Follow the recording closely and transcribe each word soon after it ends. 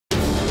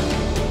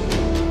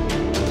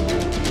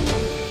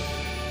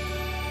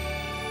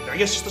I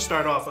guess just to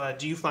start off,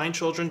 do you find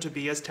children to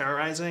be as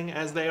terrorizing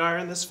as they are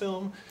in this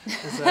film?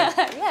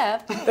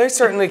 Yeah. They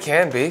certainly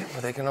can be,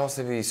 but they can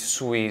also be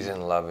sweet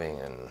and loving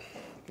and,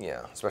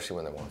 yeah, especially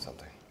when they want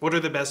something. What are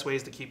the best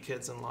ways to keep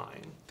kids in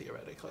line,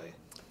 theoretically?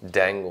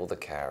 Dangle the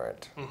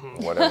carrot.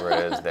 Whatever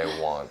it is they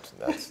want,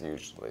 that's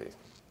usually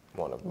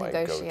one of my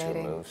go-to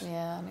moves.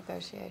 Yeah,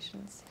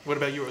 negotiations. What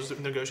about yours?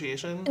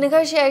 Negotiation?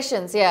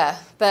 Negotiations, yeah.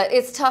 But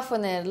it's tough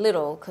when they're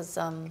little because,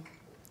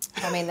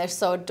 I mean, they're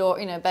so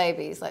adorable, you know,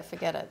 babies, like,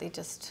 forget it. They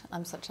just,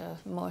 I'm such a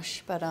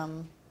mush. But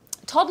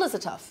toddlers are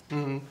tough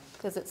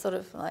because it's sort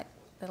of like,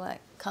 they're like,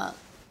 can't,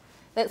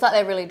 it's like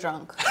they're really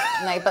drunk,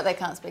 but they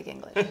can't speak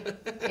English,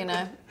 you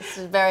know? It's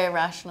a very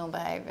irrational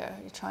behavior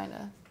you're trying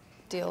to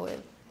deal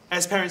with.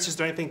 As parents, is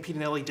there anything Pete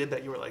and Ellie did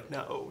that you were like,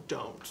 no,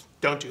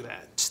 don't do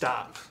that,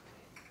 stop?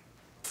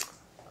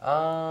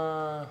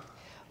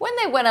 When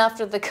they went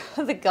after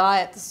the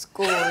guy at the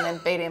school and then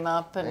beat him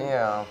up. And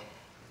yeah,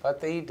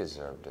 but he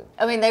deserved it.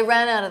 I mean, they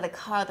ran out of the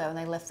car, though, and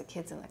they left the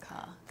kids in the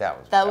car. That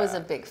was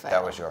a big fail.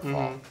 That was your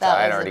fault. So That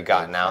I had was a already big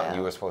gotten out, and fail.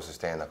 you were supposed to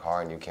stay in the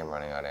car, and you came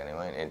running out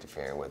anyway and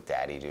interfering with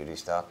daddy duty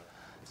stuff.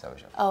 So that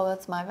was your fault. Oh,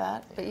 that's my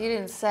bad. But you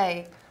didn't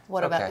say,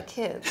 what about the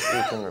kids?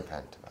 You can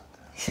repent about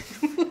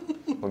that.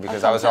 Well,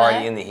 because I was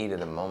already in the heat of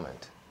the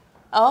moment.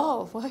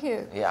 Oh, were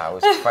you? Yeah, I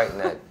was fighting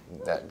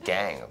that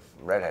gang of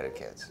redheaded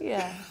kids.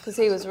 Yeah, because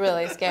he was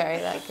really scary,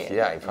 that kid.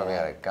 Yeah, he probably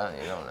had a gun,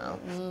 you don't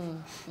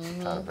know.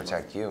 Trying to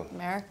protect you.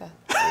 America.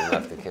 You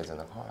left the kids in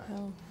the car.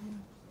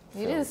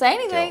 You didn't say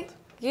anything. Guilt.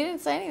 You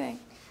didn't say anything.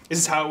 Is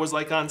this how it was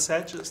like on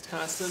set, just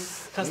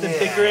constant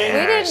bickering? We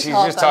didn't She's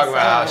talk just talking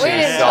about how we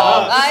she's didn't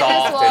soft,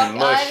 talk. soft and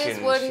mush. I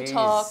just wouldn't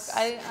talk.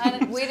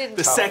 We didn't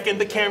The talk. second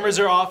the cameras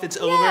are off, it's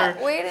over.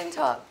 Yeah, we didn't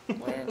talk. We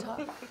didn't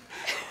talk.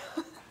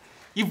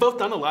 You've both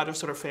done a lot of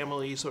sort of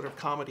family sort of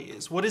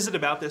comedies. What is it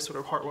about this sort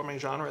of heartwarming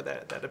genre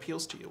that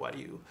appeals to you? Why do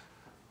you?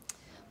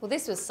 Well,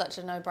 this was such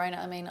a no-brainer.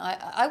 I mean,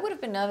 I would have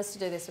been nervous to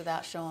do this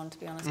without Sean, to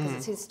be honest, because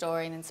it's his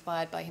story and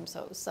inspired by him,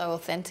 so it was so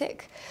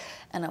authentic.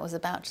 And it was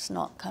about just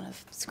not kind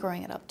of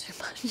screwing it up too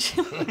much.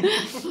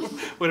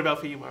 What about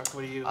for you, Mark?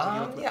 What do you?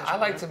 Yeah, I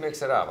like to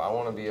mix it up. I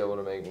want to be able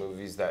to make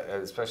movies that,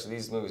 especially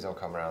these movies don't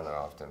come around that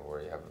often,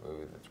 where you have a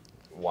movie that's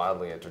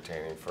wildly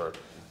entertaining for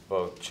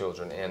both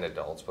children and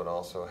adults, but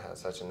also has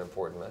such an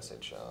important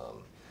message.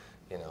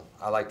 You know,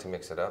 I like to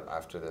mix it up.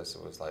 After this,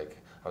 it was like,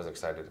 I was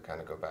excited to kind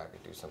of go back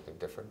and do something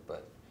different,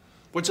 but.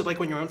 What's it like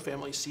when your own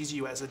family sees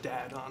you as a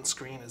dad on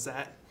screen? Is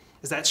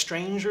that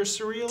strange or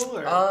surreal?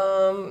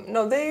 Or?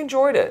 No, they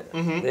enjoyed it.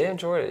 They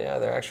enjoyed it, yeah.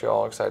 They're actually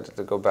all excited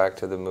to go back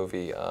to the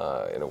movie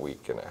in a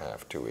week and a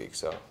half, 2 weeks,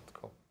 so